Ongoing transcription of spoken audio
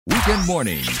Weekend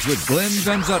mornings with Glenn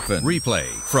Van Zutphen. Replay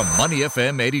from Money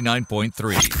FM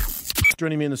 89.3.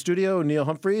 Joining me in the studio, Neil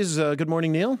Humphreys. Good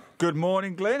morning, Neil. Good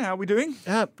morning, Glenn. How are we doing?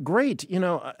 Great. You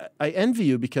know, I envy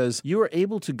you because you were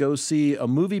able to go see a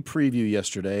movie preview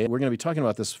yesterday. We're going to be talking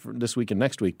about this week and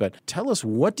next week, but tell us,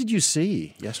 what did you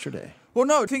see yesterday? Well,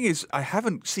 no, the thing is, I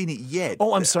haven't seen it yet.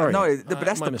 Oh, I'm sorry. No, but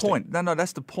that's the mistake. point. No,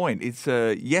 that's the point. It's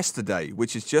yesterday,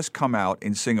 which has just come out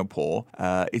in Singapore.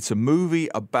 It's a movie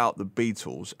about the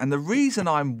Beatles. And the reason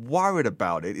I'm worried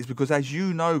about it is because, as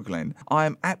you know, Glenn, I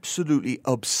am absolutely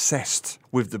obsessed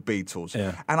with the Beatles.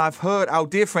 Yeah. And I've heard our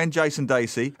dear friend Jason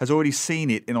Dacey has already seen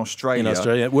it in Australia. In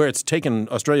Australia, where it's taken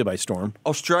Australia by storm.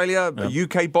 Australia,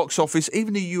 UK box office,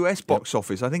 even the US box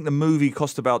office. I think the movie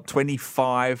cost about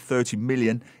 25-30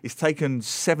 million. It's taken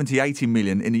 70-80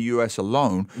 million in the US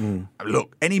alone.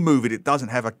 Look, any movie that doesn't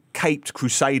have a caped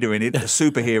crusader in it, a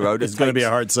superhero, It's going to be a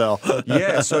hard sell.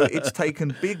 yeah, so it's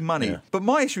taken big money. Yeah. But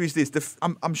my issue is this.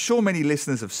 I'm sure many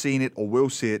listeners have seen it or will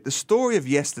see it. The story of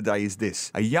yesterday is this.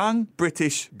 A young British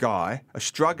guy, a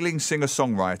struggling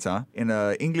singer-songwriter in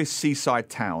an English seaside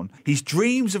town, his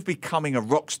dreams of becoming a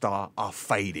rock star are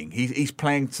fading. He's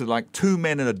playing to like two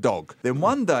men and a dog. Then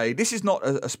one day, this is not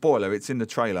a spoiler, it's in the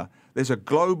trailer, there's a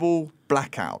global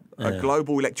blackout, a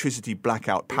global electricity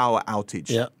blackout, power outage.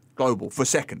 Yeah. Global, for a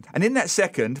second. And in that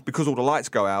second, because all the lights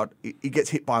go out, he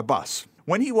gets hit by a bus.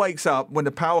 When he wakes up, when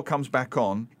the power comes back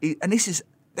on, and this is,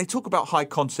 they talk about high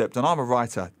concept, and I'm a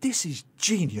writer, this is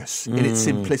genius in its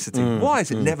simplicity. Why has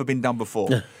it never been done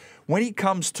before? When he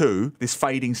comes to, this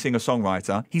fading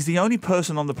singer-songwriter, he's the only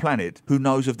person on the planet who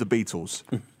knows of the Beatles.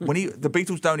 The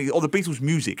Beatles or the Beatles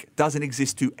music doesn't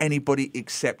exist to anybody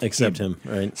except him,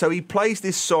 right? So he plays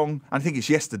this song, I think it's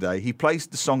yesterday, he plays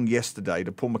the song Yesterday,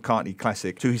 the Paul McCartney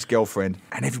classic, to his girlfriend,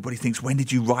 and everybody thinks, when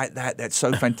did you write that? That's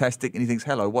so fantastic. And he thinks,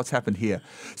 hello, what's happened here?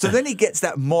 So then he gets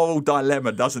that moral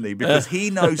dilemma, doesn't he? Because he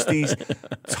knows these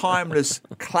timeless,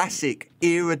 classic,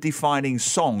 era-defining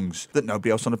songs that nobody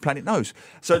else on the planet knows.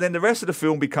 So then the rest of the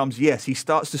film becomes, yes, he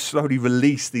starts to slowly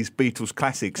release these Beatles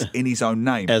classics in his own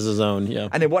name. As his own, yeah.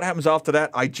 And then what happens after that,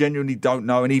 I genuinely don't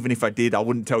know. And even if I did, I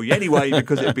wouldn't tell you anyway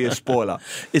because it'd be a spoiler.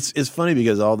 It's funny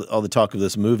because all the talk of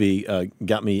this movie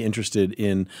got me interested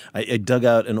in. I dug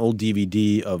out an old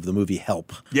DVD of the movie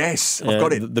Help. Yes, I've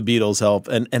got it. The Beatles Help,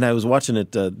 and I was watching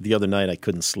it the other night. I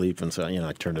couldn't sleep, and so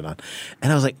I turned it on,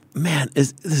 and I was like, man,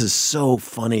 this is so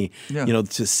funny. Yeah.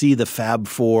 To see the Fab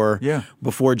Four. Yeah.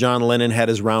 Before John Lennon had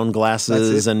his round glasses,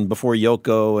 That's it. and before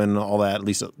Yoko and all that. At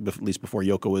least before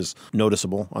Yoko was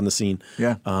noticeable on the scene.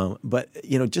 Yeah. But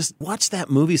just watch that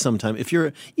movie sometime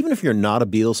even if you're not a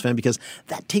Beatles fan, because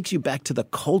that takes you back to the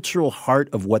cultural heart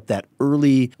of what that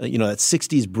early, that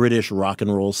 60s British rock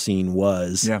and roll scene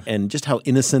was, and just how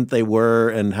innocent they were,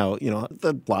 and how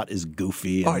the plot is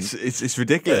goofy. And, It's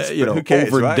ridiculous. But who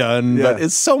cares, overdone, right? but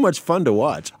it's so much fun to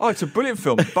watch. Oh, it's a brilliant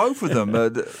film. Both of them.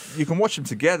 You can watch them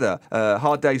together.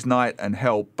 Hard Day's Night and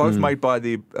Help, both made by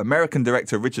the American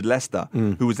director Richard Lester,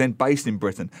 who was then based in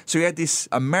Britain. So he had this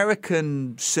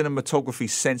American cinematography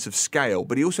sense of scale,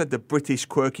 but he also had the British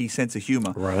quirky sense of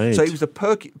humour. Right. So he was the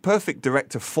perfect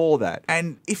director for that.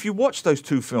 And if you watch those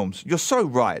two films, you're so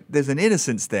right. There's an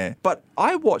innocence there. But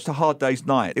I watched A Hard Day's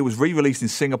Night. It was re-released in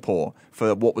Singapore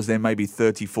for what was then maybe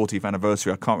 30th, 40th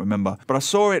anniversary. I can't remember. But I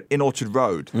saw it in Orchard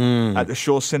Road at the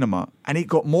Shaw Cinema, and it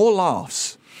got more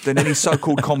laughs than any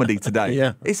so-called comedy today.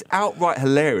 Yeah. It's outright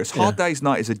hilarious. Hard Day's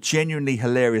Night is a genuinely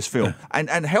hilarious film.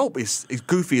 And Help is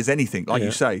goofy as anything, like you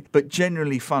say, but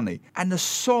genuinely funny. And the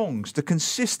songs, the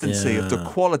consistency of the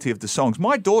quality of the songs.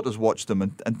 My daughter's watched them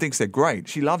and thinks they're great.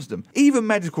 She loves them. Even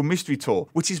Magical Mystery Tour,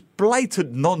 which is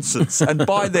blatant nonsense. And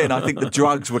by then, I think the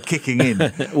drugs were kicking in.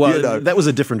 Well, that was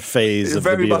a different phase of the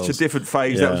very much a Beatles. different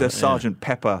phase. Yeah, That was their Sgt.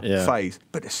 Pepper phase.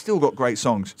 But they've still got great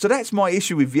songs. So that's my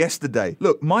issue with Yesterday.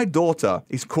 Look, my daughter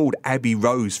is called Abbey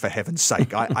Rose, for heaven's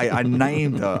sake. I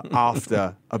named her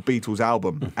after a Beatles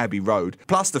album, Abbey Road.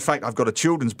 Plus the fact I've got a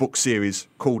children's book series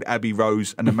called Abbey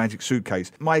Rose and the Magic Suitcase.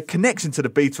 My connection to the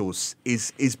Beatles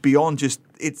is beyond just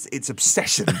it's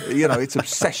obsession. It's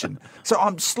obsession. So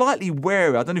I'm slightly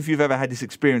wary. I don't know if you've ever had this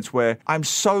experience where I'm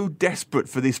so desperate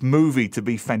for this movie to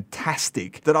be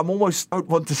fantastic that I'm almost don't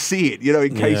want to see it,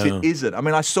 in case it isn't. I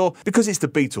mean, because it's the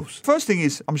Beatles. First thing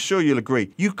is, I'm sure you'll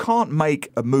agree, you can't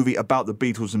make a movie about the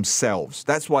Beatles themselves.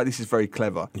 That's why this is very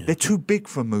clever. They're too big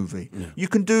for a movie. You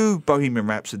can do Bohemian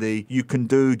Rhapsody, you can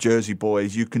do Jersey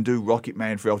Boys, you can do Rocket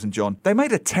Man for Elton John. They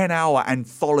made a 10-hour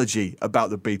anthology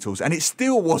about the Beatles, and it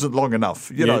still wasn't long enough.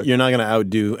 You know, you're not going to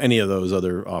outdo any of those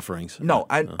other offerings. No,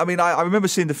 and I mean, I remember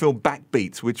seeing the film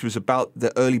Backbeat, which was about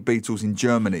the early Beatles in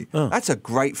Germany. Oh. That's a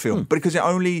great film, because it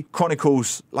only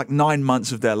chronicles like 9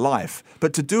 months of their life.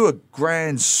 But to do a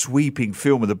grand sweeping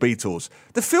film of the Beatles,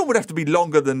 the film would have to be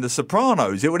longer than The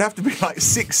Sopranos. It would have to be like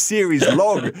 6 series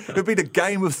long. It would be the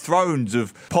Game of Thrones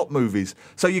of pop movies.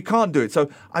 So you can't do it. So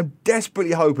I'm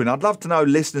desperately hoping. I'd love to know,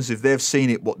 listeners, if they've seen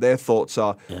it, what their thoughts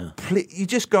are. Yeah. You're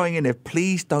just going in there.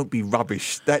 Please don't be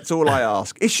rubbish. That's all I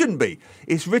ask. It shouldn't be.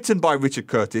 It's written by Richard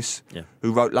Curtis,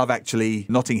 who wrote Love Actually,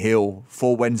 Notting Hill,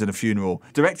 Four Weddings and a Funeral.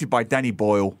 Directed by Danny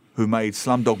Boyle, who made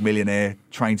Slumdog Millionaire,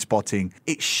 Trainspotting.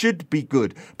 It should be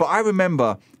good. But I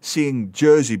remember seeing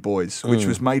Jersey Boys, which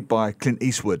was made by Clint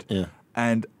Eastwood. Yeah.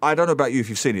 And I don't know about you if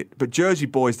you've seen it, but Jersey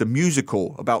Boys, the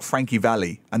musical about Frankie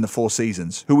Valli and the Four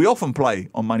Seasons, who we often play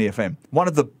on Money FM. One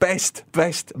of the best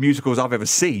musicals I've ever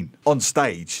seen on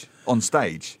stage.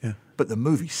 Yeah. But the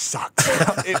movie sucked.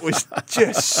 It was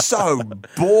just so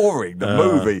boring, the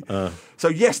movie. So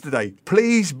yesterday,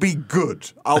 please be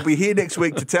good. I'll be here next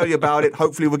week to tell you about it.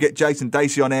 Hopefully we'll get Jason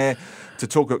Dacey on air to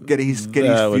get his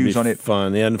views on it.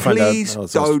 Fun. Yeah, and please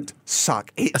don't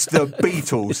suck. It's the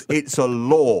Beatles. It's a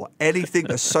law.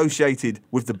 Anything associated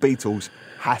with the Beatles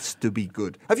has to be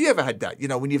good. Have you ever had that? You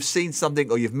know, when you've seen something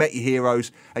or you've met your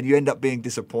heroes and you end up being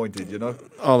disappointed, you know?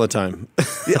 All the time.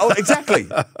 Yeah, exactly.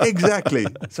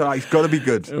 So it's got to be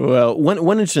good. Well, one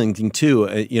interesting thing too,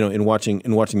 in watching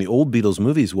the old Beatles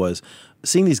movies was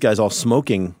seeing these guys all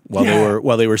smoking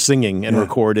while they were singing and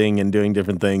recording and doing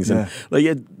different things, and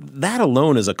that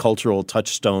alone is a cultural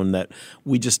touchstone that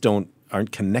we just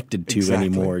aren't connected to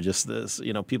anymore. Just this,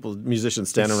 musicians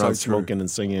standing around smoking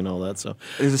and singing and all that. So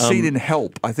there's a scene in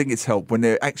Help. I think it's Help when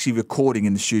they're actually recording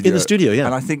in the studio. In the studio, yeah.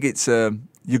 And I think it's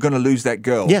You're Gonna Lose That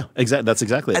Girl. Yeah, exactly. That's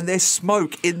exactly it. And there's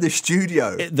smoke in the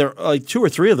studio. There, like 2 or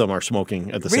 3 of them are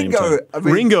smoking at the same time. I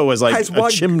mean, Ringo was like a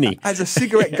chimney. Has a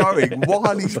cigarette going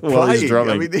while he's playing. While he's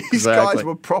drumming. I mean, these guys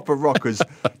were proper rockers.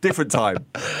 Different time.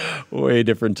 Way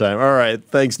different time. All right.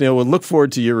 Thanks, Neil. We'll look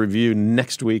forward to your review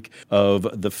next week of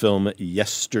the film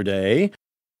Yesterday.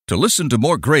 To listen to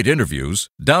more great interviews,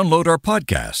 download our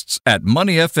podcasts at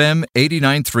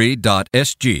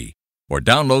moneyfm893.sg or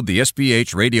download the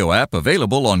SPH radio app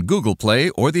available on Google Play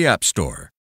or the App Store.